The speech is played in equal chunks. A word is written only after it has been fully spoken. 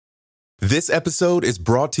This episode is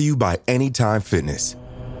brought to you by Anytime Fitness.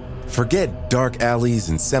 Forget dark alleys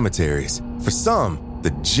and cemeteries. For some,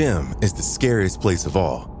 the gym is the scariest place of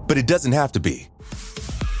all, but it doesn't have to be.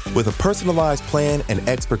 With a personalized plan and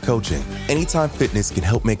expert coaching, Anytime Fitness can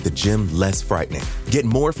help make the gym less frightening. Get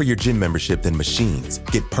more for your gym membership than machines.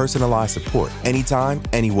 Get personalized support anytime,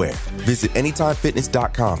 anywhere. Visit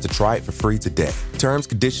AnytimeFitness.com to try it for free today. Terms,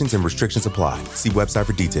 conditions, and restrictions apply. See website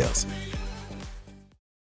for details.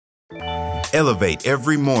 Elevate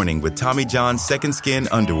every morning with Tommy John's Second Skin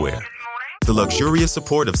underwear. The luxurious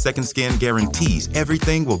support of Second Skin guarantees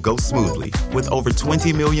everything will go smoothly. With over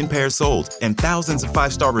 20 million pairs sold and thousands of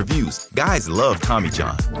 5-star reviews, guys love Tommy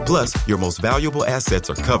John. Plus, your most valuable assets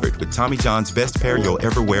are covered with Tommy John's best pair you'll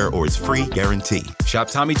ever wear or its free guarantee. Shop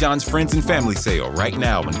Tommy John's Friends and Family Sale right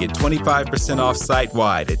now and get 25% off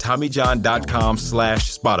site-wide at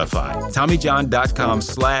TommyJohn.com/Spotify.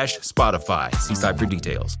 TommyJohn.com/Spotify. See site for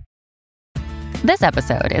details. This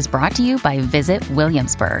episode is brought to you by Visit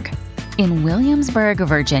Williamsburg. In Williamsburg,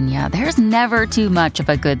 Virginia, there's never too much of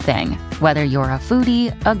a good thing. Whether you're a foodie,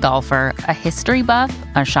 a golfer, a history buff,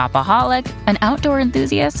 a shopaholic, an outdoor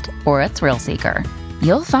enthusiast, or a thrill seeker,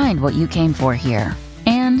 you'll find what you came for here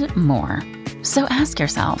and more. So ask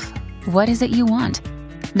yourself, what is it you want?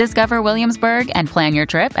 Discover Williamsburg and plan your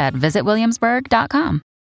trip at visitwilliamsburg.com.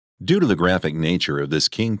 Due to the graphic nature of this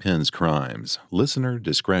kingpin's crimes, listener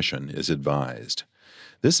discretion is advised.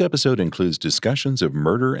 This episode includes discussions of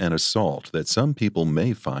murder and assault that some people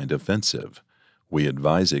may find offensive. We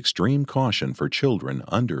advise extreme caution for children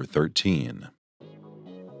under 13.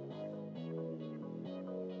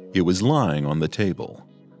 It was lying on the table,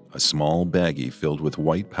 a small baggie filled with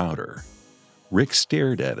white powder. Rick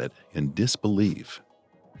stared at it in disbelief.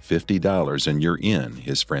 $50 and you're in,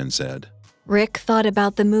 his friend said. Rick thought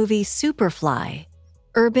about the movie Superfly.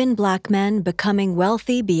 Urban black men becoming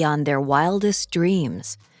wealthy beyond their wildest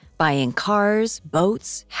dreams, buying cars,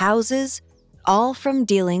 boats, houses, all from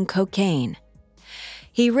dealing cocaine.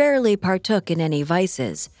 He rarely partook in any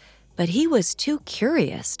vices, but he was too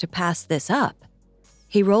curious to pass this up.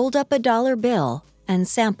 He rolled up a dollar bill and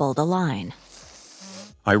sampled a line.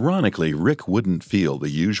 Ironically, Rick wouldn't feel the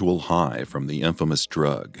usual high from the infamous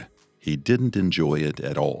drug. He didn't enjoy it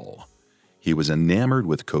at all. He was enamored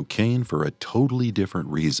with cocaine for a totally different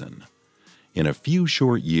reason. In a few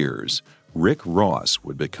short years, Rick Ross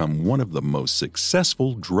would become one of the most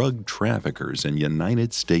successful drug traffickers in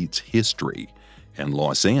United States history, and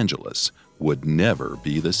Los Angeles would never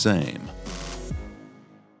be the same.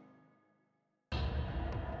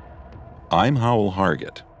 I'm Howell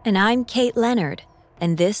Hargett. And I'm Kate Leonard,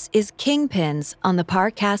 and this is Kingpins on the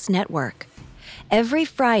Parcast Network. Every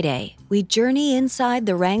Friday, we journey inside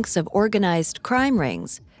the ranks of organized crime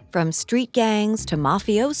rings, from street gangs to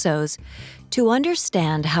mafiosos, to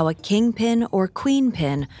understand how a kingpin or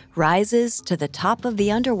queenpin rises to the top of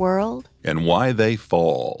the underworld. And why they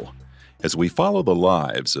fall. As we follow the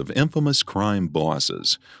lives of infamous crime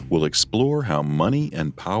bosses, we'll explore how money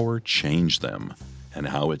and power changed them, and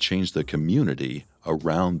how it changed the community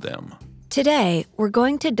around them. Today, we're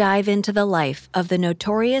going to dive into the life of the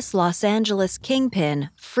notorious Los Angeles kingpin,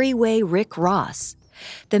 Freeway Rick Ross,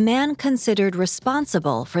 the man considered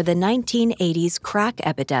responsible for the 1980s crack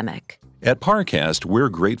epidemic. At Parcast, we're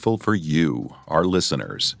grateful for you, our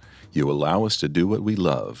listeners. You allow us to do what we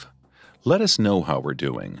love. Let us know how we're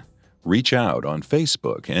doing. Reach out on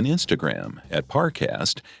Facebook and Instagram at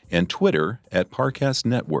Parcast and Twitter at Parcast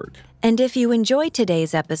Network. And if you enjoyed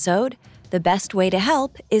today's episode, the best way to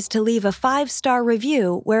help is to leave a 5-star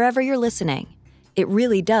review wherever you're listening. It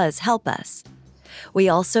really does help us. We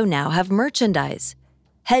also now have merchandise.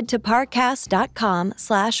 Head to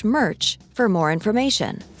parcast.com/merch for more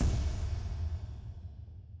information.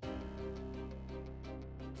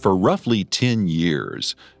 For roughly 10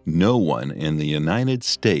 years, no one in the United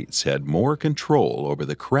States had more control over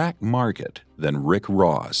the crack market than Rick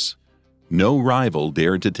Ross. No rival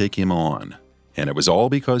dared to take him on. And it was all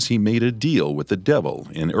because he made a deal with the devil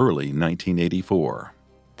in early 1984.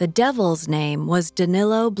 The devil's name was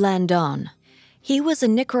Danilo Blandon. He was a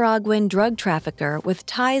Nicaraguan drug trafficker with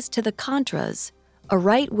ties to the Contras, a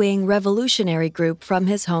right-wing revolutionary group from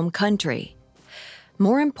his home country.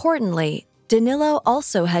 More importantly, Danilo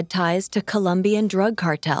also had ties to Colombian drug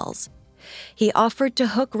cartels. He offered to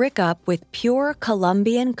hook Rick up with pure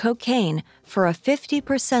Colombian cocaine for a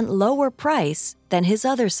 50% lower price than his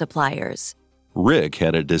other suppliers. Rick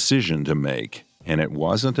had a decision to make, and it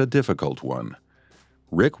wasn't a difficult one.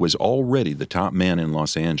 Rick was already the top man in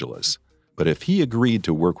Los Angeles, but if he agreed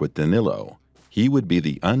to work with Danilo, he would be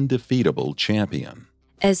the undefeatable champion.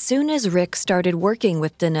 As soon as Rick started working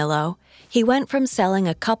with Danilo, he went from selling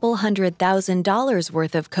a couple $100,000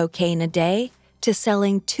 worth of cocaine a day to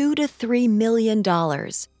selling $2 to $3 million.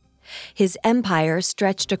 His empire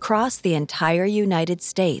stretched across the entire United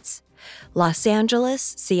States. Los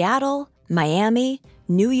Angeles, Seattle, Miami,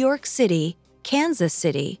 New York City, Kansas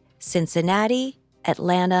City, Cincinnati,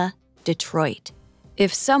 Atlanta, Detroit.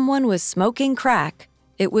 If someone was smoking crack,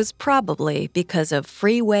 it was probably because of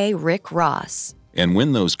Freeway Rick Ross. And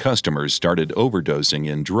when those customers started overdosing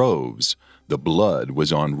in droves, the blood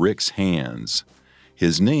was on Rick's hands.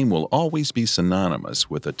 His name will always be synonymous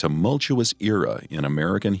with a tumultuous era in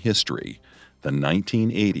American history, the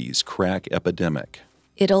 1980s crack epidemic.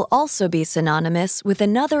 It'll also be synonymous with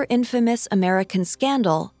another infamous American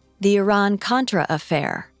scandal, the Iran-Contra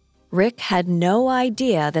affair. Rick had no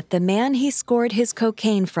idea that the man he scored his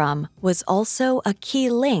cocaine from was also a key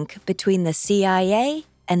link between the CIA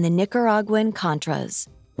and the Nicaraguan Contras.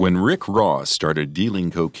 When Rick Ross started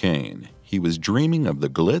dealing cocaine, he was dreaming of the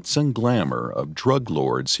glitz and glamour of drug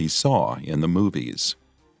lords he saw in the movies.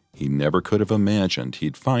 He never could have imagined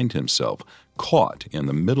he'd find himself caught in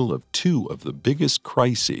the middle of two of the biggest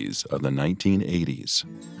crises of the 1980s.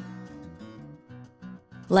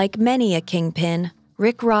 Like many a kingpin,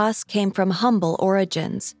 Rick Ross came from humble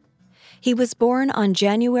origins. He was born on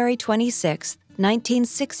January 26,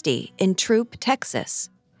 1960, in Troop, Texas.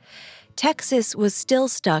 Texas was still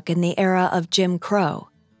stuck in the era of Jim Crow,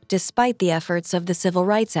 despite the efforts of the Civil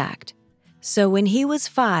Rights Act. So when he was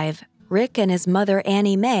 5, Rick and his mother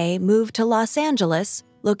Annie Mae moved to Los Angeles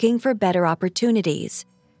looking for better opportunities.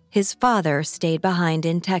 His father stayed behind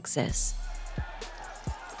in Texas.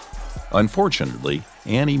 Unfortunately,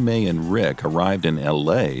 Annie Mae and Rick arrived in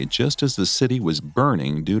LA just as the city was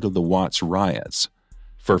burning due to the Watts riots.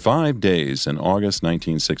 For 5 days in August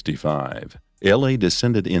 1965, LA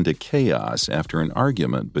descended into chaos after an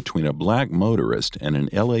argument between a black motorist and an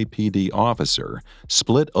LAPD officer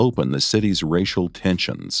split open the city's racial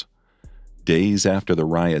tensions. Days after the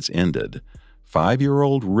riots ended,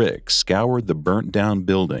 5-year-old Rick scoured the burnt-down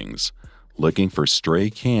buildings, looking for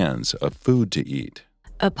stray cans of food to eat.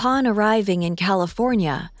 Upon arriving in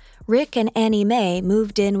California, Rick and Annie Mae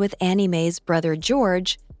moved in with Annie Mae's brother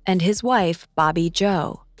George and his wife, Bobby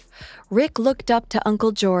Jo. Rick looked up to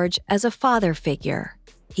Uncle George as a father figure.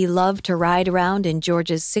 He loved to ride around in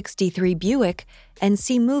George's '63 Buick and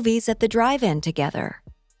see movies at the drive-in together.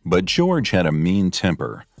 But George had a mean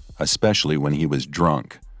temper, especially when he was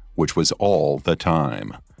drunk, which was all the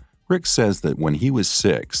time. Rick says that when he was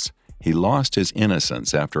 6, he lost his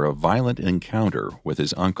innocence after a violent encounter with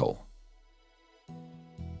his uncle.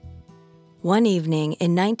 One evening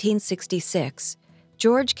in 1966,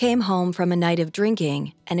 George came home from a night of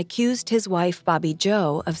drinking and accused his wife Bobby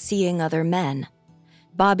Jo of seeing other men.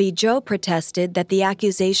 Bobby Jo protested that the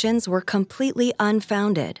accusations were completely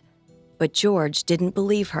unfounded, but George didn't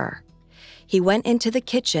believe her. He went into the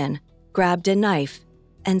kitchen, grabbed a knife,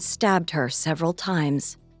 and stabbed her several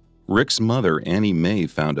times. Rick's mother, Annie Mae,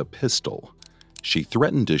 found a pistol. She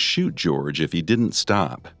threatened to shoot George if he didn't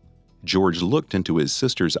stop. George looked into his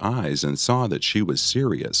sister's eyes and saw that she was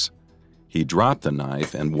serious. He dropped the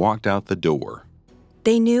knife and walked out the door.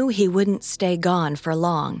 They knew he wouldn't stay gone for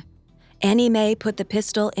long. Annie Mae put the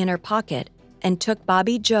pistol in her pocket and took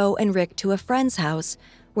Bobby Jo and Rick to a friend's house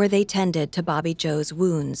where they tended to Bobby Jo's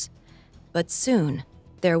wounds. But soon,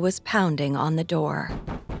 there was pounding on the door.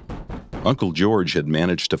 Uncle George had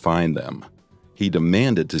managed to find them. He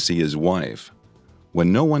demanded to see his wife.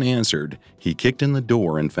 When no one answered, he kicked in the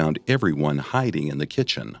door and found everyone hiding in the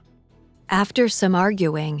kitchen. After some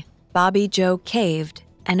arguing, Bobby Jo caved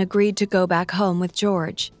and agreed to go back home with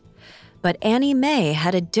George. But Annie Mae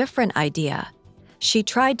had a different idea. She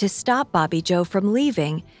tried to stop Bobby Jo from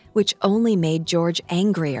leaving, which only made George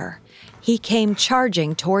angrier. He came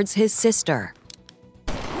charging towards his sister.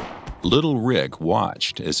 Little Rick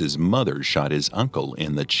watched as his mother shot his uncle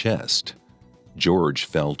in the chest. George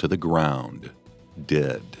fell to the ground,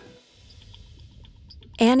 dead.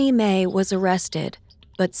 Annie Mae was arrested,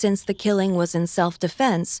 but since the killing was in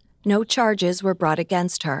self-defense, no charges were brought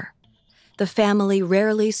against her. The family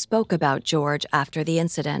rarely spoke about George after the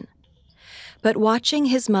incident. But watching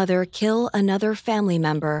his mother kill another family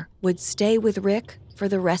member would stay with Rick for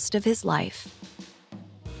the rest of his life.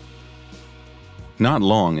 Not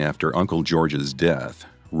long after Uncle George's death,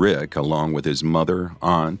 Rick, along with his mother,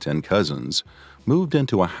 aunt, and cousins, moved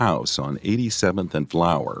into a house on 87th and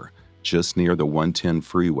Flower, just near the 110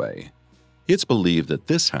 freeway. It's believed that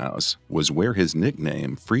this house was where his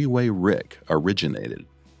nickname Freeway Rick originated.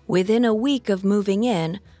 Within a week of moving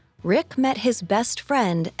in, Rick met his best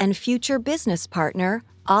friend and future business partner,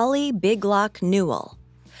 Ollie Big Lock Newell.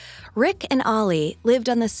 Rick and Ollie lived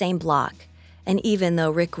on the same block, and even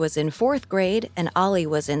though Rick was in 4th grade and Ollie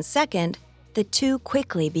was in 2nd, the two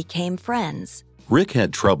quickly became friends. Rick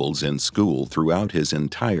had troubles in school throughout his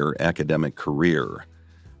entire academic career.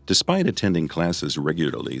 Despite attending classes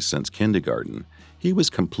regularly since kindergarten, he was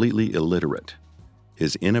completely illiterate.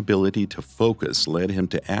 His inability to focus led him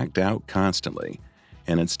to act out constantly,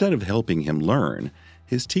 and instead of helping him learn,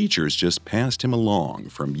 his teachers just passed him along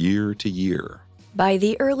from year to year. By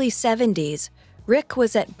the early 70s, Rick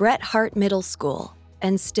was at Bret Harte Middle School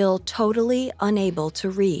and still totally unable to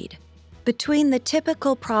read. Between the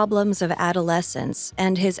typical problems of adolescence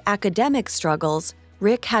and his academic struggles,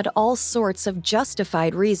 Rick had all sorts of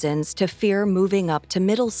justified reasons to fear moving up to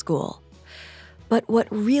middle school. But what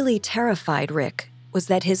really terrified Rick was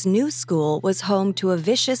that his new school was home to a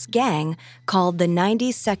vicious gang called the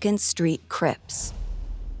 92nd Street Crips.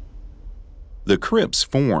 The Crips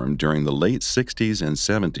formed during the late 60s and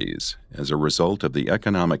 70s as a result of the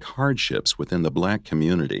economic hardships within the black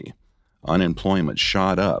community. Unemployment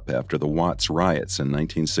shot up after the Watts riots in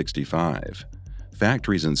 1965.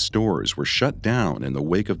 Factories and stores were shut down in the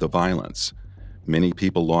wake of the violence. Many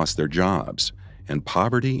people lost their jobs, and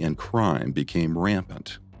poverty and crime became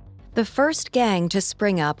rampant. The first gang to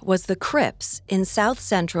spring up was the Crips in South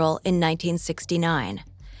Central in 1969.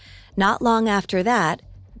 Not long after that,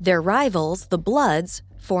 their rivals, the Bloods,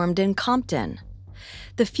 formed in Compton.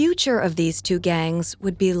 The future of these two gangs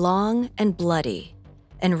would be long and bloody,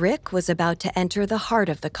 and Rick was about to enter the heart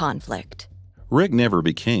of the conflict. Rick never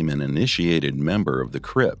became an initiated member of the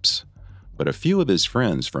Crips, but a few of his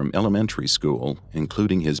friends from elementary school,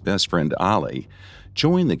 including his best friend Ollie,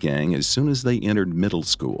 joined the gang as soon as they entered middle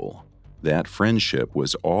school. That friendship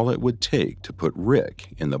was all it would take to put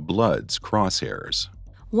Rick in the Bloods' crosshairs.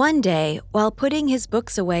 One day, while putting his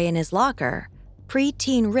books away in his locker,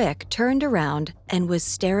 preteen Rick turned around and was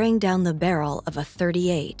staring down the barrel of a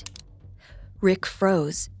 .38. Rick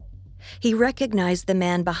froze. He recognized the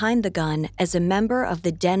man behind the gun as a member of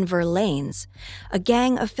the Denver Lanes, a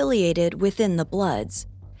gang affiliated within the Bloods.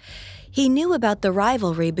 He knew about the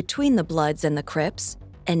rivalry between the Bloods and the Crips,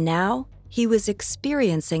 and now he was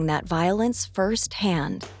experiencing that violence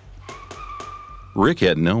firsthand. Rick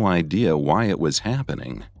had no idea why it was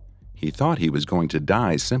happening. He thought he was going to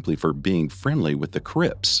die simply for being friendly with the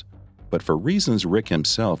Crips, but for reasons Rick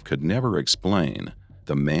himself could never explain,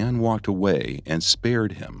 the man walked away and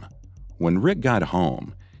spared him. When Rick got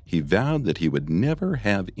home, he vowed that he would never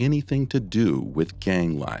have anything to do with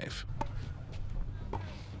gang life.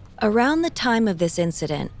 Around the time of this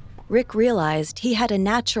incident, Rick realized he had a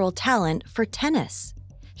natural talent for tennis.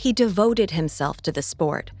 He devoted himself to the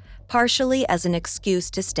sport, partially as an excuse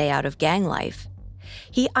to stay out of gang life.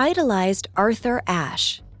 He idolized Arthur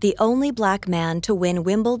Ashe, the only black man to win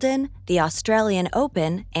Wimbledon, the Australian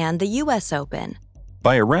Open, and the U.S. Open.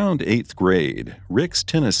 By around 8th grade, Rick's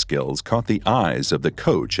tennis skills caught the eyes of the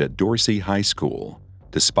coach at Dorsey High School.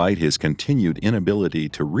 Despite his continued inability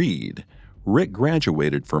to read, Rick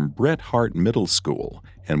graduated from Bret Harte Middle School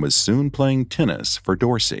and was soon playing tennis for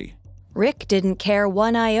Dorsey. Rick didn't care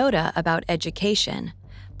one iota about education,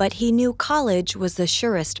 but he knew college was the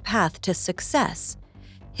surest path to success.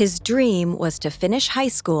 His dream was to finish high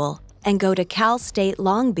school and go to Cal State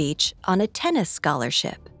Long Beach on a tennis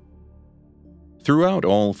scholarship. Throughout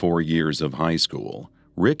all 4 years of high school,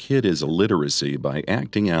 Rick hid his illiteracy by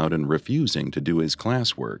acting out and refusing to do his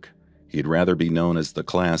classwork. He'd rather be known as the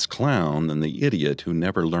class clown than the idiot who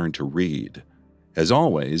never learned to read. As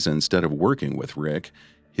always, instead of working with Rick,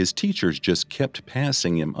 his teachers just kept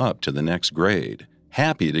passing him up to the next grade,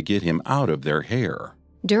 happy to get him out of their hair.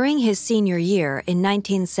 During his senior year in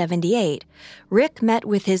 1978, Rick met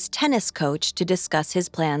with his tennis coach to discuss his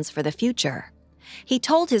plans for the future. He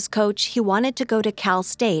told his coach he wanted to go to Cal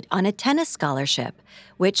State on a tennis scholarship,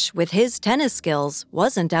 which, with his tennis skills,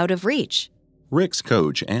 wasn't out of reach. Rick's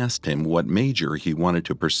coach asked him what major he wanted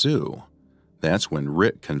to pursue. That's when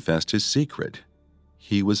Rick confessed his secret.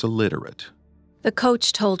 He was illiterate. The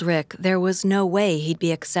coach told Rick there was no way he'd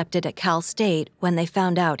be accepted at Cal State when they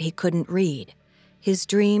found out he couldn't read. His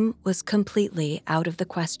dream was completely out of the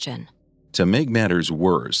question. To make matters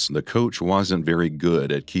worse, the coach wasn't very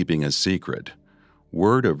good at keeping a secret.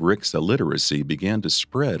 Word of Rick's illiteracy began to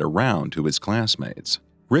spread around to his classmates.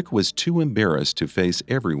 Rick was too embarrassed to face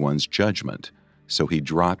everyone's judgment, so he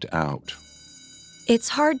dropped out. It's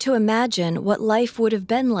hard to imagine what life would have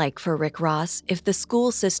been like for Rick Ross if the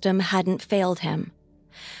school system hadn't failed him.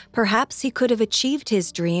 Perhaps he could have achieved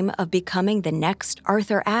his dream of becoming the next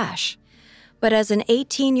Arthur Ashe. But as an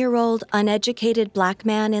 18-year-old uneducated black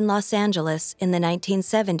man in Los Angeles in the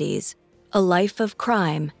 1970s, a life of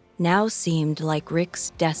crime now seemed like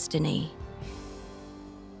Rick's destiny.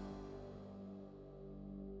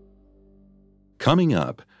 Coming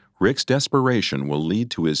up, Rick's desperation will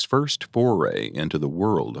lead to his first foray into the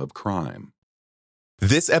world of crime.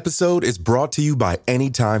 This episode is brought to you by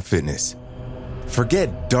Anytime Fitness.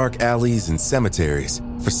 Forget dark alleys and cemeteries.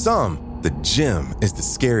 For some, the gym is the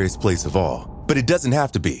scariest place of all, but it doesn't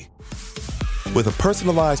have to be. With a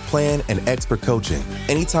personalized plan and expert coaching,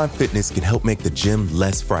 Anytime Fitness can help make the gym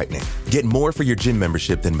less frightening. Get more for your gym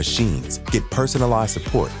membership than machines. Get personalized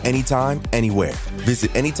support anytime, anywhere.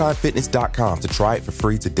 Visit AnytimeFitness.com to try it for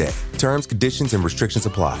free today. Terms, conditions, and restrictions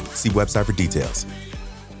apply. See website for details.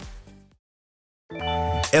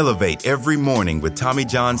 Elevate every morning with Tommy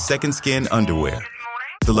John's Second Skin underwear.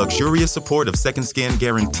 The luxurious support of Second Skin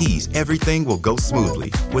guarantees everything will go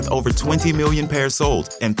smoothly. With over 20 million pairs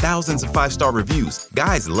sold and thousands of 5-star reviews,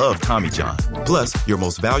 guys love Tommy John. Plus, your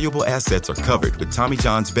most valuable assets are covered with Tommy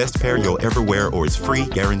John's best pair you'll ever wear or its free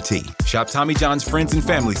guarantee. Shop Tommy John's Friends and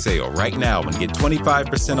Family Sale right now and get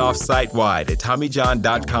 25% off site-wide at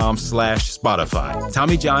TommyJohn.com/Spotify.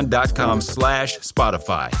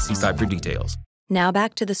 TommyJohn.com/Spotify. See site for details. Now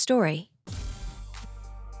back to the story.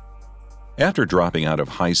 After dropping out of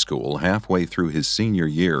high school halfway through his senior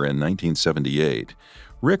year in 1978,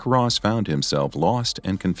 Rick Ross found himself lost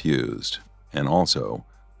and confused, and also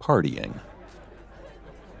partying.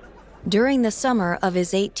 During the summer of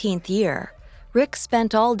his 18th year, Rick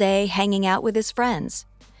spent all day hanging out with his friends.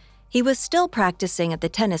 He was still practicing at the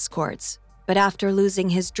tennis courts, but after losing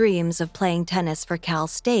his dreams of playing tennis for Cal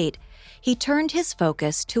State, he turned his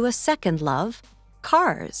focus to a second love,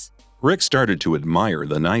 cars. Rick started to admire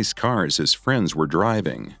the nice cars his friends were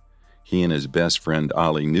driving. He and his best friend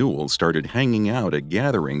Ollie Newell started hanging out at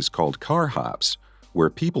gatherings called car hops, where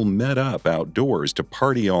people met up outdoors to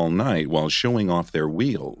party all night while showing off their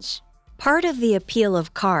wheels. Part of the appeal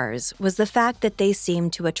of cars was the fact that they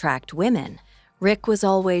seemed to attract women. Rick was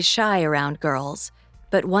always shy around girls,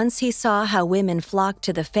 but once he saw how women flocked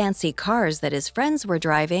to the fancy cars that his friends were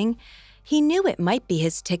driving, he knew it might be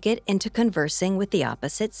his ticket into conversing with the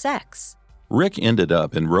opposite sex. Rick ended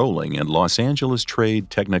up enrolling in Los Angeles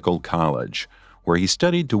Trade Technical College, where he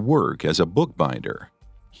studied to work as a bookbinder.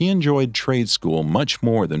 He enjoyed trade school much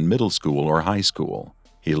more than middle school or high school.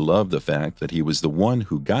 He loved the fact that he was the one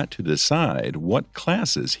who got to decide what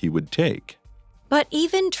classes he would take. But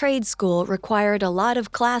even trade school required a lot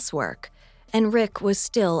of classwork, and Rick was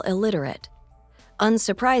still illiterate.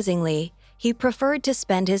 Unsurprisingly, he preferred to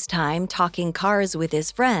spend his time talking cars with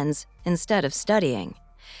his friends instead of studying.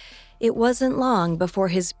 It wasn't long before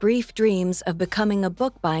his brief dreams of becoming a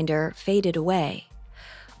bookbinder faded away.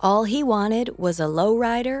 All he wanted was a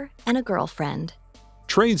lowrider and a girlfriend.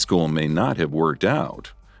 Trade school may not have worked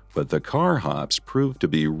out, but the car hops proved to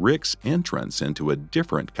be Rick's entrance into a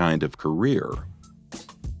different kind of career.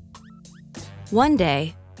 One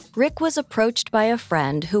day, Rick was approached by a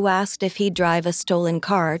friend who asked if he'd drive a stolen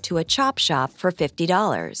car to a chop shop for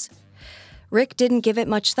 $50. Rick didn't give it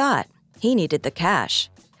much thought. He needed the cash.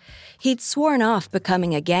 He'd sworn off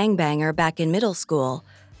becoming a gangbanger back in middle school,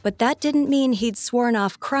 but that didn't mean he'd sworn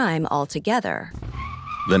off crime altogether.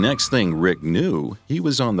 The next thing Rick knew, he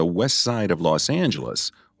was on the west side of Los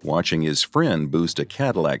Angeles, watching his friend boost a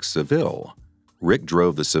Cadillac Seville. Rick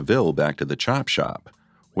drove the Seville back to the chop shop,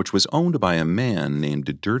 which was owned by a man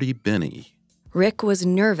named Dirty Benny. Rick was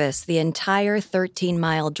nervous the entire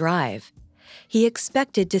 13-mile drive. He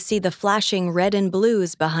expected to see the flashing red and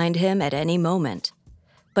blues behind him at any moment.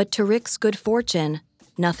 But to Rick's good fortune,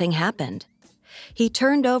 nothing happened. He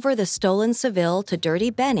turned over the stolen Seville to Dirty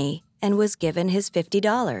Benny and was given his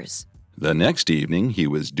 $50. The next evening, he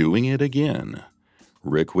was doing it again.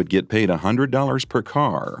 Rick would get paid $100 per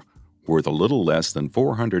car, worth a little less than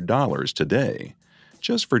 $400 today,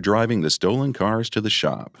 just for driving the stolen cars to the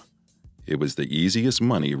shop. It was the easiest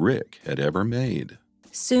money Rick had ever made.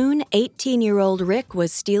 Soon, 18-year-old Rick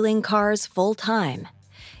was stealing cars full-time.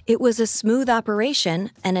 It was a smooth operation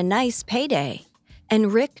and a nice payday,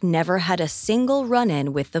 and Rick never had a single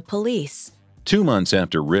run-in with the police. 2 months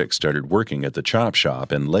after Rick started working at the chop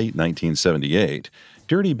shop in late 1978,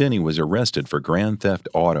 Dirty Benny was arrested for grand theft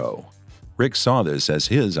auto. Rick saw this as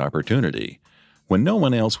his opportunity. When no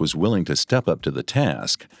one else was willing to step up to the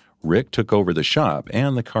task, Rick took over the shop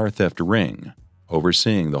and the car theft ring,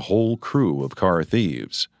 overseeing the whole crew of car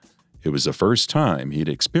thieves. It was the first time he'd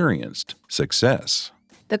experienced success.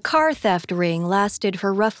 The car theft ring lasted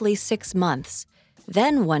for roughly 6 months.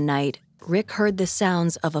 Then one night, Rick heard the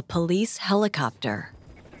sounds of a police helicopter.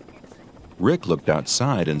 Rick looked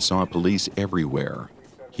outside and saw police everywhere.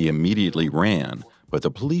 He immediately ran, but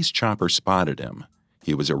the police chopper spotted him.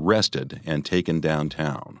 He was arrested and taken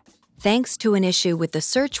downtown. Thanks to an issue with the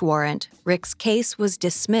search warrant, Rick's case was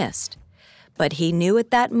dismissed. But he knew at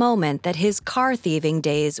that moment that his car thieving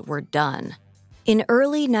days were done. In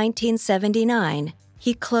early 1979,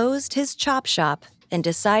 he closed his chop shop and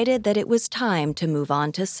decided that it was time to move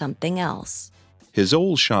on to something else. His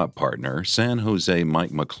old shop partner, San Jose Mike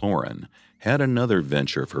McLaurin, had another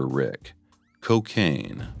venture for Rick: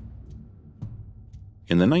 cocaine.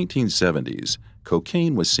 In the 1970s,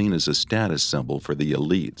 cocaine was seen as a status symbol for the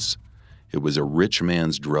elites. It was a rich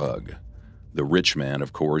man's drug. The rich man,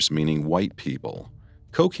 of course, meaning white people.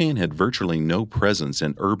 Cocaine had virtually no presence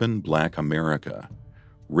in urban black America.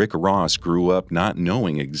 Rick Ross grew up not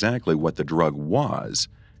knowing exactly what the drug was,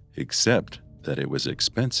 except that it was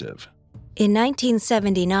expensive. In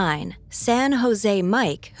 1979, San Jose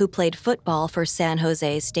Mike, who played football for San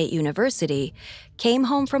Jose State University, came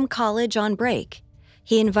home from college on break.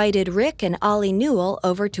 He invited Rick and Ollie Newell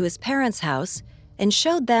over to his parents' house and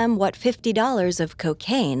showed them what $50 of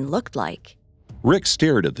cocaine looked like. Rick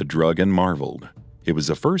stared at the drug and marveled. It was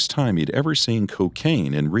the first time he'd ever seen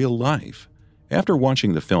cocaine in real life. After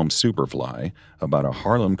watching the film Superfly, about a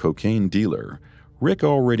Harlem cocaine dealer, Rick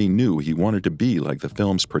already knew he wanted to be like the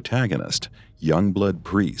film's protagonist, Youngblood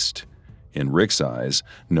Priest. In Rick's eyes,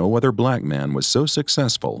 no other black man was so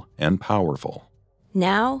successful and powerful.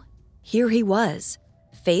 Now, here he was,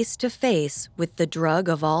 face to face with the drug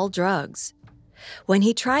of all drugs. When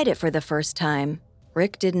he tried it for the first time,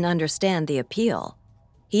 Rick didn't understand the appeal.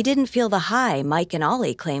 He didn't feel the high Mike and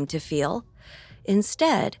Ollie claimed to feel.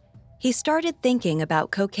 Instead, he started thinking about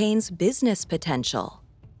cocaine's business potential.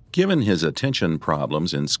 Given his attention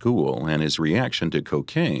problems in school and his reaction to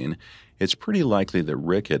cocaine, it's pretty likely that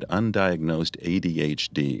Rick had undiagnosed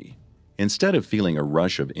ADHD. Instead of feeling a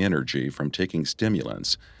rush of energy from taking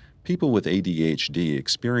stimulants, people with ADHD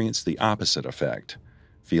experience the opposite effect,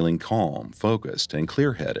 feeling calm, focused, and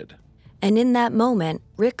clear-headed. And in that moment,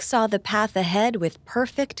 Rick saw the path ahead with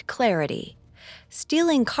perfect clarity.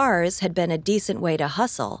 Stealing cars had been a decent way to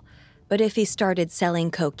hustle, but if he started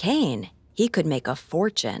selling cocaine, he could make a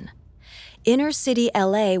fortune. Inner city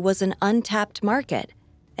LA was an untapped market,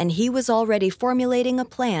 and he was already formulating a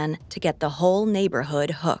plan to get the whole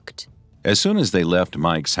neighborhood hooked. As soon as they left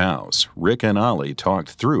Mike's house, Rick and Ollie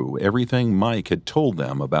talked through everything Mike had told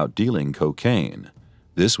them about dealing cocaine.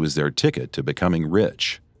 This was their ticket to becoming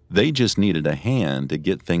rich. They just needed a hand to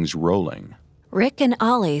get things rolling. Rick and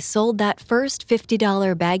Ollie sold that first $50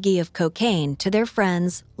 baggie of cocaine to their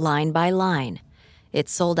friends line by line. It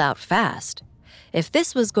sold out fast. If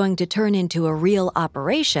this was going to turn into a real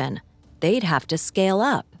operation, they'd have to scale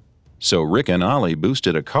up. So Rick and Ollie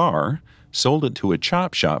boosted a car, sold it to a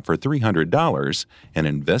chop shop for $300, and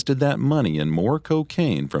invested that money in more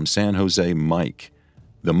cocaine from San Jose Mike.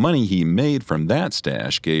 The money he made from that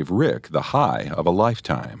stash gave Rick the high of a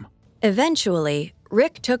lifetime. Eventually,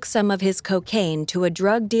 Rick took some of his cocaine to a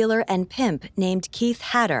drug dealer and pimp named Keith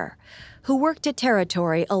Hatter, who worked a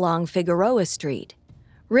territory along Figueroa Street.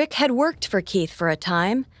 Rick had worked for Keith for a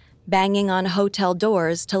time, banging on hotel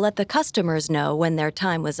doors to let the customers know when their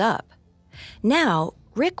time was up. Now,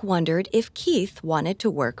 Rick wondered if Keith wanted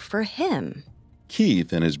to work for him.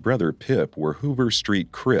 Keith and his brother Pip were Hoover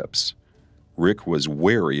Street Crips. Rick was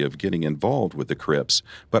wary of getting involved with the Crips,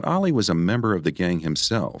 but Ollie was a member of the gang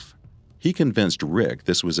himself. He convinced Rick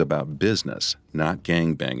this was about business, not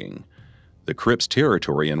gangbanging. The Crips'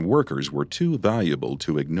 territory and workers were too valuable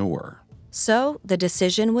to ignore. So the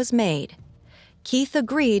decision was made. Keith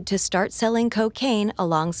agreed to start selling cocaine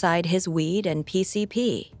alongside his weed and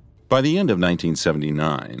PCP. By the end of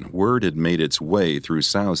 1979, word had made its way through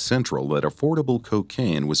South Central that affordable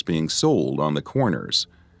cocaine was being sold on the corners.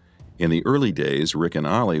 In the early days, Rick and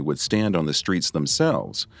Ollie would stand on the streets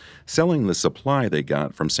themselves, selling the supply they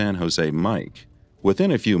got from San Jose Mike. Within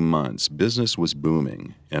a few months, business was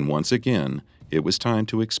booming, and once again, it was time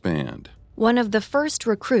to expand. One of the first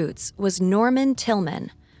recruits was Norman Tillman,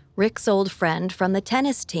 Rick's old friend from the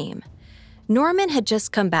tennis team. Norman had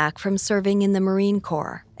just come back from serving in the Marine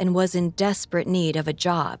Corps and was in desperate need of a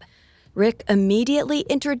job. Rick immediately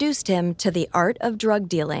introduced him to the art of drug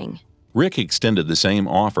dealing. Rick extended the same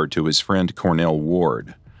offer to his friend Cornell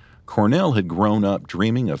Ward. Cornell had grown up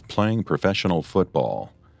dreaming of playing professional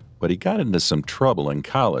football, but he got into some trouble in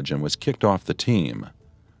college and was kicked off the team.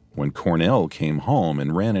 When Cornell came home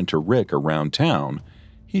and ran into Rick around town,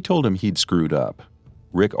 he told him he'd screwed up.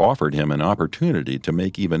 Rick offered him an opportunity to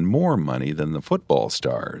make even more money than the football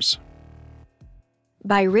stars.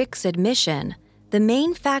 By Rick's admission, the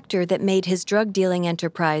main factor that made his drug dealing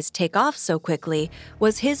enterprise take off so quickly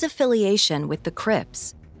was his affiliation with the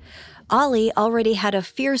Crips. Ollie already had a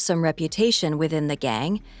fearsome reputation within the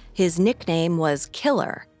gang. His nickname was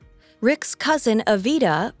Killer. Rick's cousin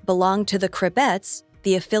Evita belonged to the Cripettes,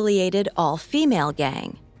 the affiliated all-female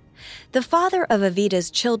gang. The father of Evita's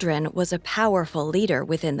children was a powerful leader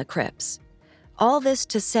within the Crips. All this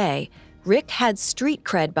to say, Rick had street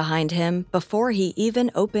cred behind him before he even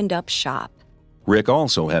opened up shop. Rick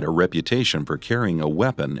also had a reputation for carrying a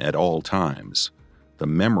weapon at all times. The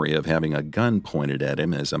memory of having a gun pointed at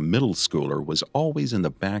him as a middle schooler was always in the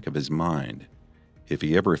back of his mind. If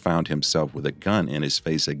he ever found himself with a gun in his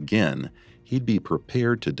face again, he'd be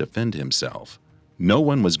prepared to defend himself. No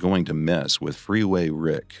one was going to mess with Freeway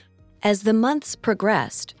Rick. As the months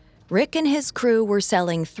progressed, Rick and his crew were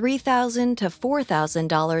selling $3,000 to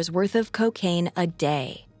 $4,000 worth of cocaine a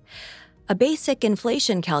day. A basic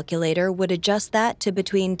inflation calculator would adjust that to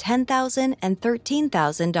between $10,000 and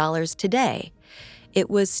 $13,000 today. It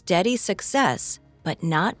was steady success, but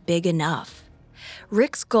not big enough.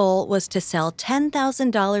 Rick's goal was to sell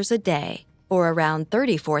 $10,000 a day, or around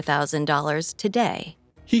 $34,000 today.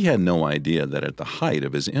 He had no idea that at the height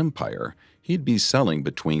of his empire, he'd be selling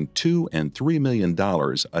between $2 and $3 million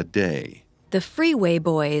a day. The Freeway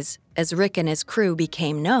Boys, as Rick and his crew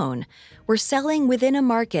became known, were selling within a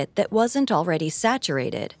market that wasn't already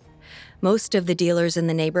saturated. Most of the dealers in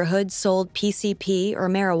the neighborhood sold PCP or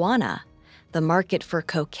marijuana. The market for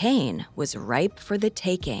cocaine was ripe for the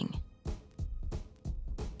taking.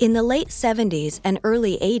 In the late 70s and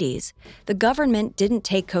early 80s, the government didn't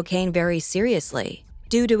take cocaine very seriously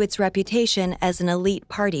due to its reputation as an elite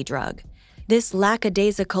party drug. This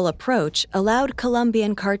lackadaisical approach allowed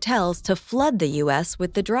Colombian cartels to flood the U.S.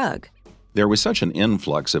 with the drug. There was such an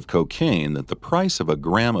influx of cocaine that the price of a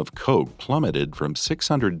gram of coke plummeted from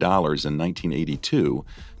 $600 in 1982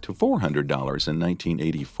 to $400 in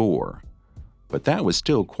 1984. But that was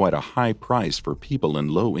still quite a high price for people in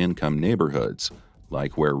low-income neighborhoods,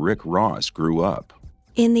 like where Rick Ross grew up.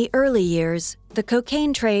 In the early years, the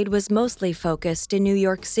cocaine trade was mostly focused in New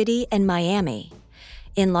York City and Miami.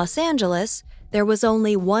 In Los Angeles, there was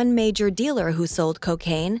only one major dealer who sold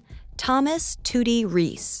cocaine, Thomas Tootie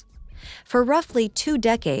Reese. For roughly 2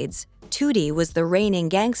 decades, Tootie was the reigning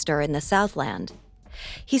gangster in the Southland.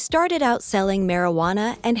 He started out selling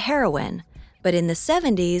marijuana and heroin, but in the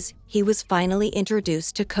 70s, he was finally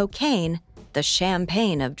introduced to cocaine, the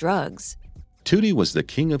champagne of drugs. Tootie was the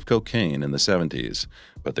king of cocaine in the 70s,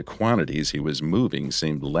 but the quantities he was moving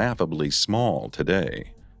seemed laughably small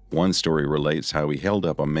today. One story relates how he held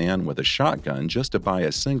up a man with a shotgun just to buy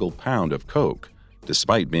a single pound of coke.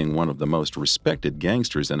 Despite being one of the most respected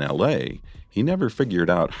gangsters in LA, he never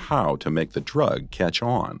figured out how to make the drug catch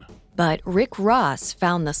on. But Rick Ross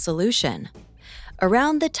found the solution.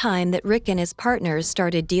 Around the time that Rick and his partners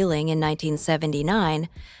started dealing in 1979,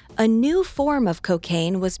 a new form of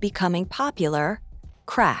cocaine was becoming popular: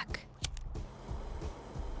 crack.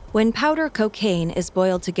 When powder cocaine is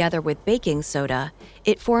boiled together with baking soda,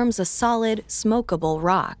 it forms a solid, smokable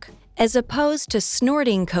rock. As opposed to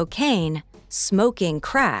snorting cocaine, smoking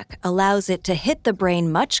crack allows it to hit the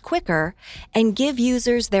brain much quicker and give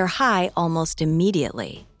users their high almost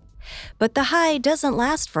immediately. But the high doesn't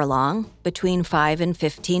last for long, between 5 and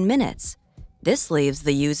 15 minutes. This leaves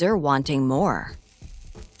the user wanting more.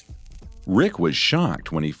 Rick was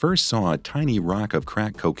shocked when he first saw a tiny rock of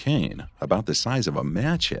crack cocaine about the size of a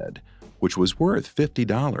match head, which was worth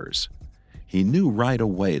 $50. He knew right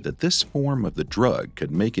away that this form of the drug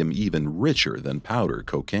could make him even richer than powder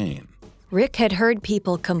cocaine. Rick had heard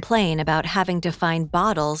people complain about having to find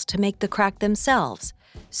bottles to make the crack themselves,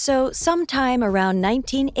 so sometime around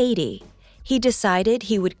 1980, he decided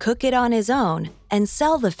he would cook it on his own and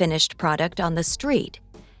sell the finished product on the street.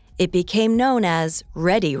 It became known as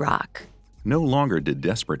Ready Rock. No longer did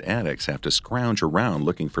desperate addicts have to scrounge around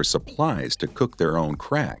looking for supplies to cook their own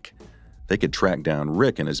crack. They could track down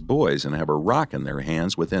Rick and his boys and have a rock in their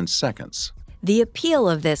hands within seconds. The appeal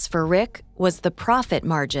of this for Rick was the profit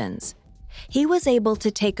margins. He was able to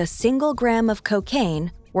take a single gram of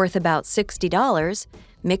cocaine, worth about $60,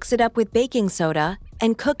 mix it up with baking soda,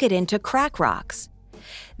 and cook it into crack rocks.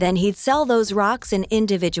 Then he'd sell those rocks in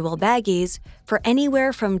individual baggies for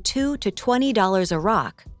anywhere from $2 to $20 a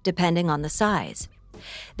rock, depending on the size.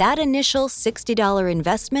 That initial $60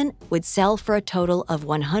 investment would sell for a total of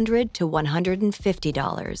 $100 to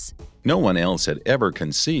 $150. No one else had ever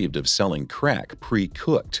conceived of selling crack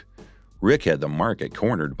pre-cooked. Rick had the market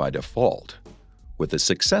cornered by default. With the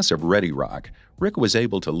success of Ready Rock, Rick was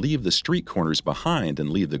able to leave the street corners behind and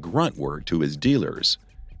leave the grunt work to his dealers.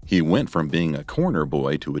 He went from being a corner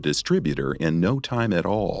boy to a distributor in no time at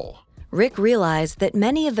all. Rick realized that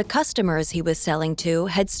many of the customers he was selling to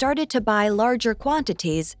had started to buy larger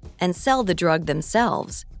quantities and sell the drug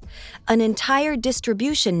themselves. An entire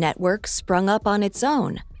distribution network sprung up on its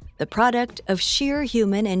own, the product of sheer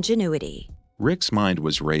human ingenuity. Rick's mind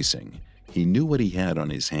was racing. He knew what he had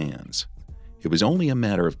on his hands. It was only a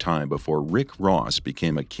matter of time before Rick Ross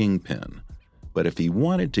became a kingpin. But if he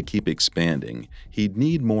wanted to keep expanding, he'd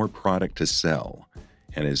need more product to sell,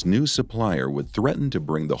 and his new supplier would threaten to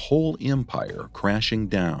bring the whole empire crashing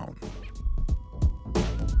down.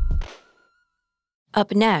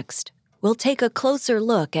 Up next, we'll take a closer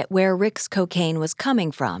look at where Rick's cocaine was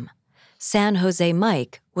coming from. San Jose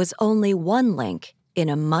Mike was only one link in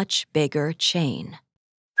a much bigger chain.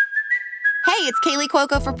 Hey, it's Kaylee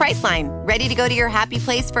Cuoco for Priceline. Ready to go to your happy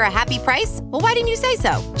place for a happy price? Well, why didn't you say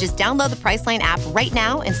so? Just download the Priceline app right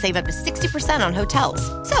now and save up to 60% on hotels.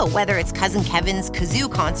 So whether it's Cousin Kevin's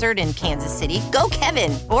Kazoo Concert in Kansas City, go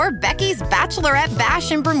Kevin, or Becky's Bachelorette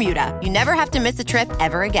Bash in Bermuda, you never have to miss a trip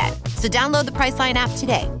ever again. So download the Priceline app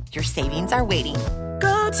today. Your savings are waiting.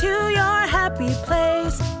 Go to your happy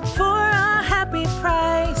place for a happy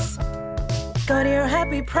price. Go to your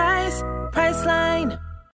happy price, Priceline.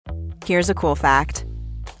 Here's a cool fact.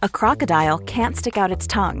 A crocodile can't stick out its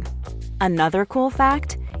tongue. Another cool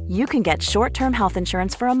fact, you can get short-term health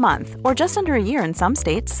insurance for a month or just under a year in some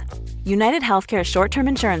states. United Healthcare short-term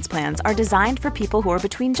insurance plans are designed for people who are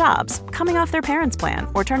between jobs, coming off their parents' plan,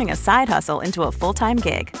 or turning a side hustle into a full-time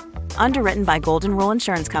gig. Underwritten by Golden Rule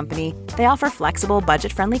Insurance Company, they offer flexible,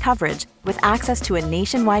 budget-friendly coverage with access to a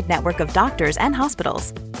nationwide network of doctors and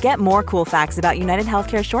hospitals. Get more cool facts about United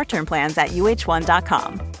Healthcare short-term plans at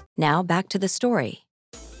uh1.com. Now back to the story.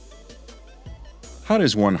 How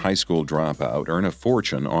does one high school dropout earn a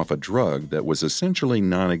fortune off a drug that was essentially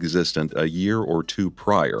non-existent a year or two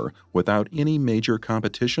prior without any major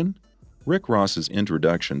competition? Rick Ross's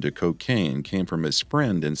introduction to cocaine came from his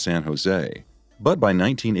friend in San Jose. But by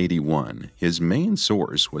 1981, his main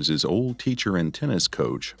source was his old teacher and tennis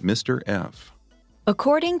coach, Mr. F.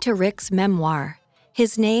 According to Rick's memoir,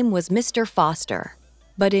 his name was Mr. Foster.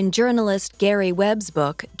 But in journalist Gary Webb's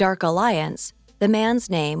book, Dark Alliance, the man's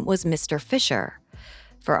name was Mr. Fisher.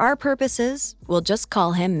 For our purposes, we'll just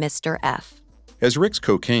call him Mr. F. As Rick's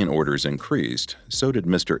cocaine orders increased, so did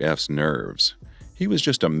Mr. F's nerves. He was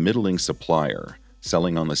just a middling supplier,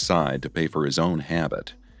 selling on the side to pay for his own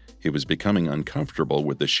habit. He was becoming uncomfortable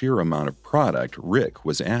with the sheer amount of product Rick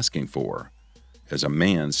was asking for. As a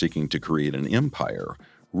man seeking to create an empire,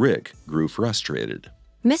 Rick grew frustrated.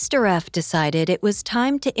 Mr. F decided it was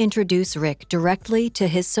time to introduce Rick directly to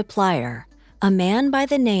his supplier, a man by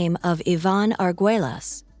the name of Ivan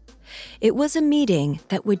Arguelles. It was a meeting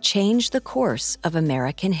that would change the course of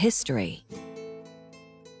American history.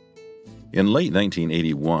 In late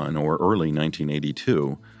 1981 or early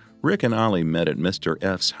 1982, Rick and Ollie met at Mr.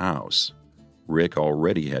 F's house. Rick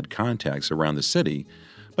already had contacts around the city,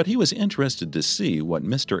 but he was interested to see what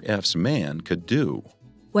Mr. F's man could do.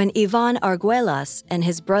 When Ivan Arguelles and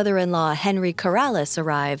his brother-in-law Henry Corrales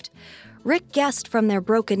arrived, Rick guessed from their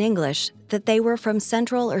broken English that they were from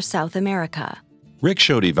Central or South America. Rick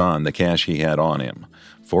showed Ivan the cash he had on him,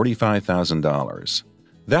 $45,000.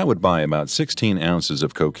 That would buy about 16 ounces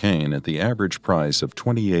of cocaine at the average price of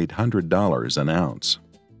 $2,800 an ounce.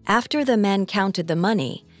 After the men counted the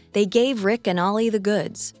money, they gave Rick and Ollie the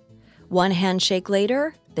goods. One handshake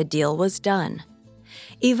later, the deal was done.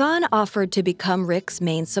 Ivan offered to become Rick's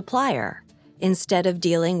main supplier. Instead of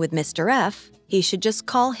dealing with Mr. F, he should just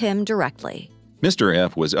call him directly. Mr.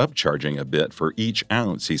 F was upcharging a bit for each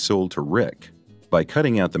ounce he sold to Rick. By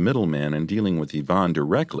cutting out the middleman and dealing with Ivan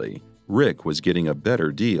directly, Rick was getting a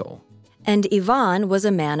better deal. And Ivan was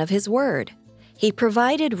a man of his word. He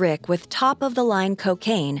provided Rick with top-of-the-line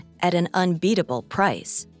cocaine at an unbeatable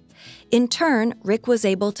price. In turn, Rick was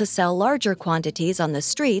able to sell larger quantities on the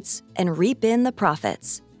streets and reap in the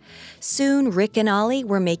profits. Soon, Rick and Ollie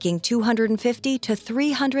were making $250,000 to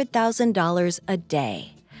 $300,000 a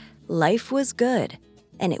day. Life was good,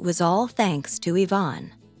 and it was all thanks to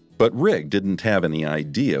Ivan. But Rick didn't have any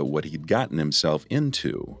idea what he'd gotten himself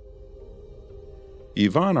into.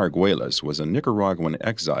 Ivan Arguelles was a Nicaraguan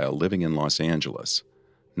exile living in Los Angeles.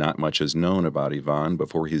 Not much is known about Ivan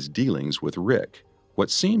before his dealings with Rick. What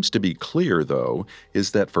seems to be clear, though,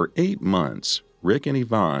 is that for 8 months, Rick and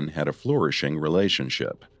Ivan had a flourishing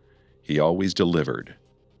relationship. He always delivered.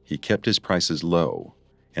 He kept his prices low.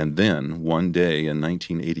 And then, one day in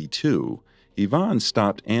 1982, Ivan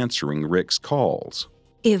stopped answering Rick's calls.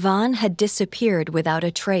 Ivan had disappeared without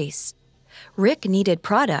a trace. Rick needed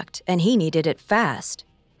product, and he needed it fast.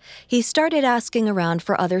 He started asking around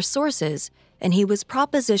for other sources, and he was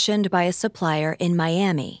propositioned by a supplier in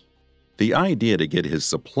Miami. The idea to get his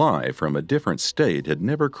supply from a different state had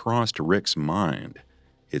never crossed Rick's mind.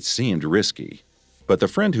 It seemed risky. But the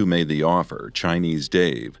friend who made the offer, Chinese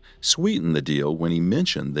Dave, sweetened the deal when he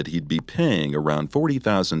mentioned that he'd be paying around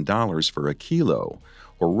 $40,000 for a kilo,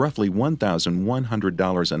 or roughly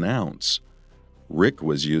 $1,100 an ounce. Rick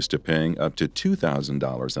was used to paying up to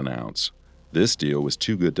 $2,000 an ounce. This deal was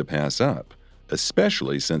too good to pass up,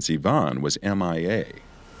 especially since Yvonne was MIA.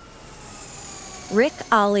 Rick,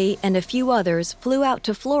 Ollie, and a few others flew out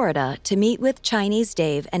to Florida to meet with Chinese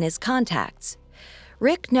Dave and his contacts.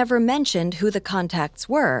 Rick never mentioned who the contacts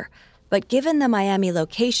were, but given the Miami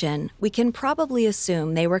location, we can probably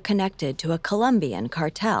assume they were connected to a Colombian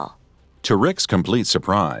cartel. To Rick's complete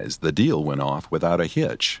surprise, the deal went off without a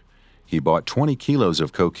hitch. He bought 20 kilos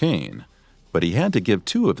of cocaine, but he had to give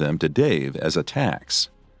 2 of them to Dave as a tax.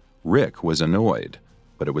 Rick was annoyed,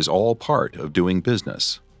 but it was all part of doing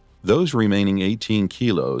business. Those remaining 18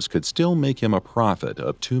 kilos could still make him a profit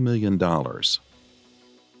of $2 million.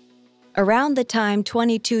 Around the time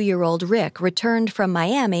 22-year-old Rick returned from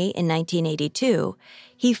Miami in 1982,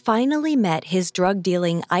 he finally met his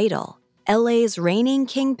drug-dealing idol, LA's reigning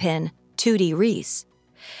kingpin, Tootie Reese.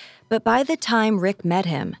 But by the time Rick met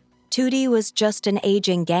him, Tootie was just an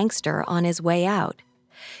aging gangster on his way out.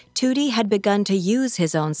 Tootie had begun to use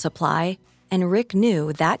his own supply, and Rick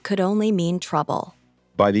knew that could only mean trouble.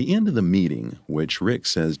 By the end of the meeting, which Rick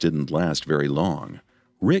says didn't last very long,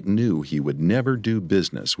 Rick knew he would never do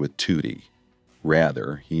business with Tootie.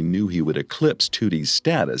 Rather, he knew he would eclipse Tootie's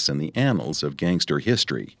status in the annals of gangster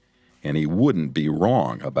history, and he wouldn't be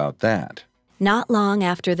wrong about that. Not long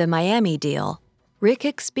after the Miami deal, Rick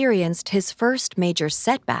experienced his first major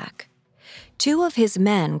setback. 2 of his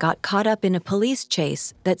men got caught up in a police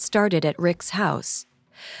chase that started at Rick's house.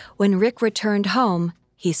 When Rick returned home,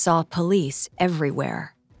 he saw police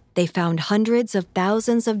everywhere. They found hundreds of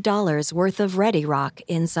thousands of dollars worth of Ready Rock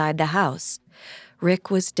inside the house.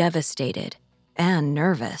 Rick was devastated and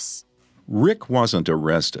nervous. Rick wasn't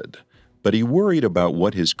arrested, but he worried about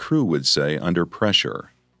what his crew would say under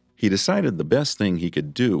pressure. He decided the best thing he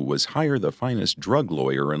could do was hire the finest drug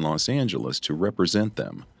lawyer in Los Angeles to represent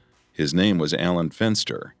them. His name was Alan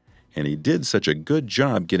Fenster, and he did such a good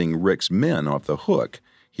job getting Rick's men off the hook,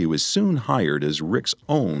 he was soon hired as Rick's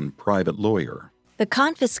own private lawyer. The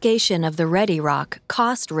confiscation of the Ready Rock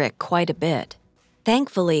cost Rick quite a bit.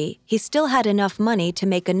 Thankfully, he still had enough money to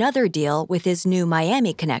make another deal with his new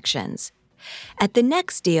Miami connections. At the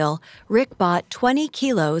next deal, Rick bought 20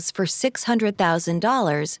 kilos for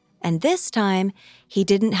 $600,000, and this time, he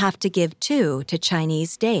didn't have to give 2 to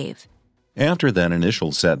Chinese Dave. After that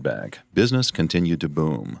initial setback, business continued to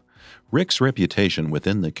boom. Rick's reputation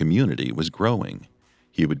within the community was growing.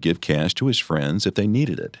 He would give cash to his friends if they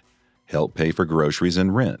needed it, help pay for groceries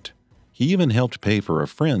and rent. He even helped pay for a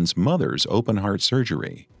friend's mother's open-heart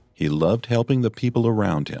surgery. He loved helping the people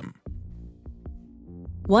around him.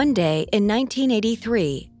 One day in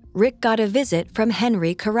 1983, Rick got a visit from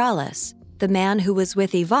Henry Corrales, the man who was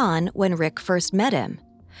with Yvonne when Rick first met him.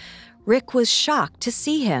 Rick was shocked to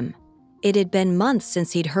see him. It had been months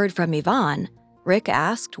since he'd heard from Yvonne. Rick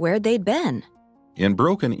asked where they'd been. In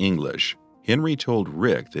broken English, Henry told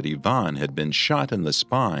Rick that Yvonne had been shot in the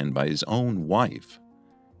spine by his own wife.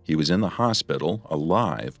 He was in the hospital,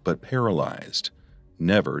 alive but paralyzed,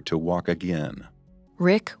 never to walk again.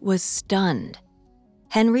 Rick was stunned.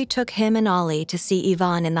 Henry took him and Ollie to see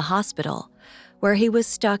Yvonne in the hospital, where he was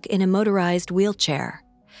stuck in a motorized wheelchair.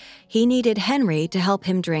 He needed Henry to help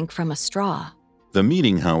him drink from a straw. The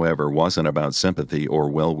meeting, however, wasn't about sympathy or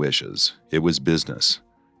well wishes. It was business.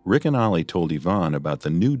 Rick and Ollie told Yvonne about the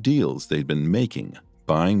new deals they'd been making,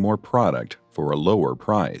 buying more product for a lower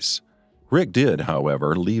price. Rick did,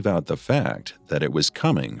 however, leave out the fact that it was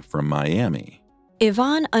coming from Miami.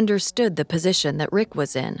 Yvonne understood the position that Rick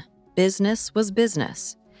was in. Business was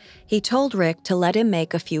business. He told Rick to let him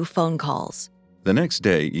make a few phone calls. The next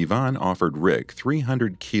day, Yvonne offered Rick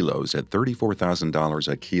 300 kilos at $34,000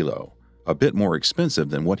 a kilo, a bit more expensive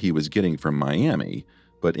than what he was getting from Miami,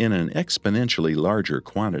 but in an exponentially larger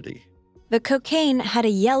quantity. The cocaine had a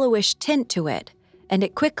yellowish tint to it, and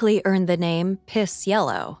it quickly earned the name Piss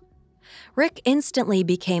Yellow. Rick instantly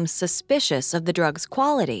became suspicious of the drug's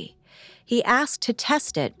quality. He asked to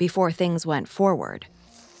test it before things went forward.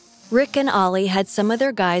 Rick and Ollie had some of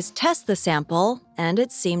their guys test the sample, and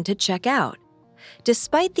it seemed to check out.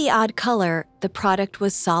 Despite the odd color, the product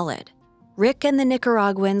was solid. Rick and the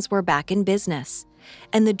Nicaraguans were back in business,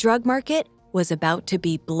 and the drug market was about to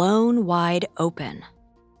be blown wide open.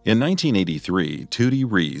 In 1983, Tootie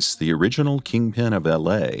Reese, the original kingpin of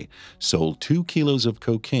LA, sold 2 kilos of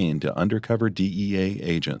cocaine to undercover DEA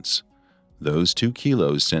agents. Those 2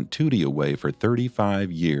 kilos sent Tootie away for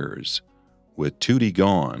 35 years. With Tootie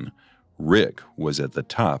gone, Rick was at the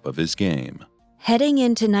top of his game. Heading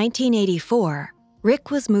into 1984, Rick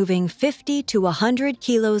was moving 50 to 100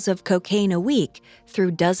 kilos of cocaine a week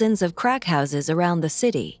through dozens of crack houses around the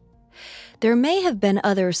city. There may have been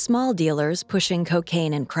other small dealers pushing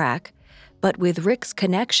cocaine and crack, but with Rick's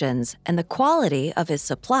connections and the quality of his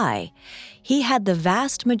supply, he had the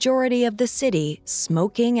vast majority of the city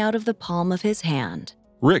smoking out of the palm of his hand.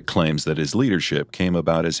 Rick claims that his leadership came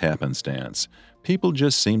about as happenstance. People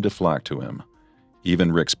just seemed to flock to him.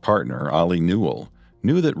 Even Rick's partner, Ollie Newell,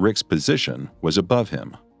 knew that Rick's position was above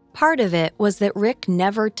him. Part of it was that Rick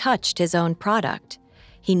never touched his own product.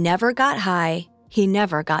 He never got high, he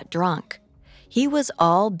never got drunk. He was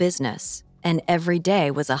all business, and every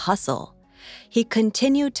day was a hustle. He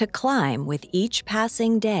continued to climb with each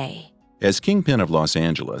passing day. As Kingpin of Los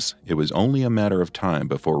Angeles, it was only a matter of time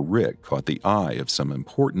before Rick caught the eye of some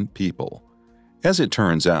important people. As it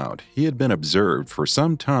turns out, he had been observed for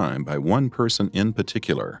some time by one person in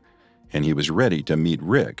particular, and he was ready to meet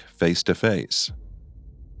Rick face to face.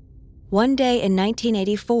 One day in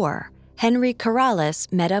 1984, Henry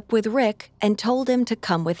Corrales met up with Rick and told him to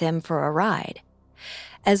come with him for a ride.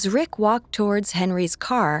 As Rick walked towards Henry's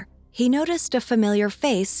car, he noticed a familiar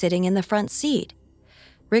face sitting in the front seat.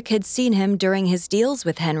 Rick had seen him during his deals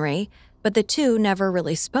with Henry, but the two never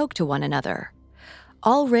really spoke to one another.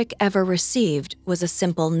 All Rick ever received was a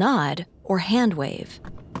simple nod or hand wave.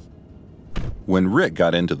 When Rick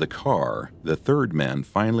got into the car, the third man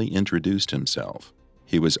finally introduced himself.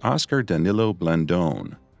 He was Oscar Danilo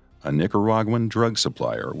Blandón, a Nicaraguan drug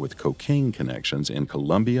supplier with cocaine connections in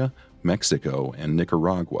Colombia, Mexico, and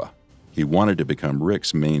Nicaragua. He wanted to become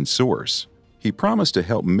Rick's main source. He promised to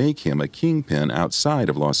help make him a kingpin outside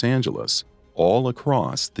of Los Angeles, all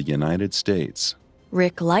across the United States.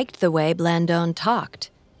 Rick liked the way Blandón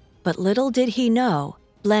talked, but little did he know,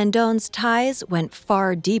 Blandón's ties went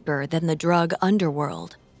far deeper than the drug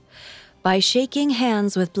underworld. By shaking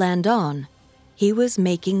hands with Blandón, he was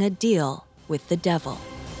making a deal with the devil.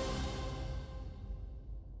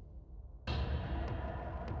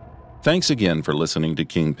 Thanks again for listening to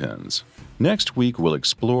Kingpins. Next week, we'll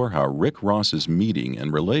explore how Rick Ross's meeting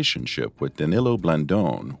and relationship with Danilo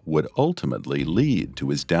Blandón would ultimately lead to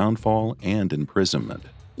his downfall and imprisonment.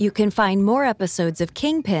 You can find more episodes of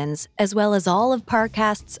Kingpins, as well as all of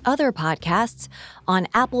Parcast's other podcasts, on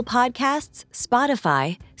Apple Podcasts,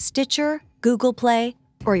 Spotify, Stitcher, Google Play,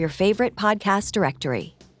 or your favorite podcast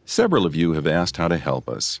directory. Several of you have asked how to help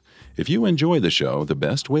us. If you enjoy the show, the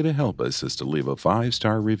best way to help us is to leave a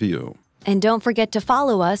 5-star review. And don't forget to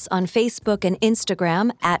follow us on Facebook and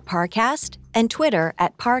Instagram at Parcast and Twitter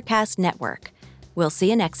at Parcast Network. We'll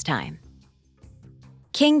see you next time.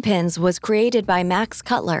 Kingpins was created by Max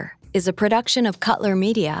Cutler, is a production of Cutler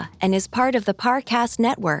Media, and is part of the Parcast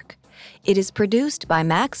Network. It is produced by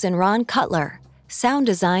Max and Ron Cutler, sound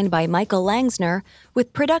designed by Michael Langsner,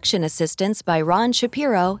 with production assistance by Ron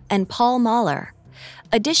Shapiro and Paul Mahler.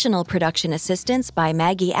 Additional production assistance by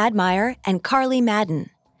Maggie Admire and Carly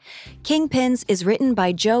Madden. Kingpins is written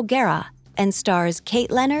by Joe Guerra and stars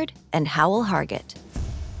Kate Leonard and Howell Hargett.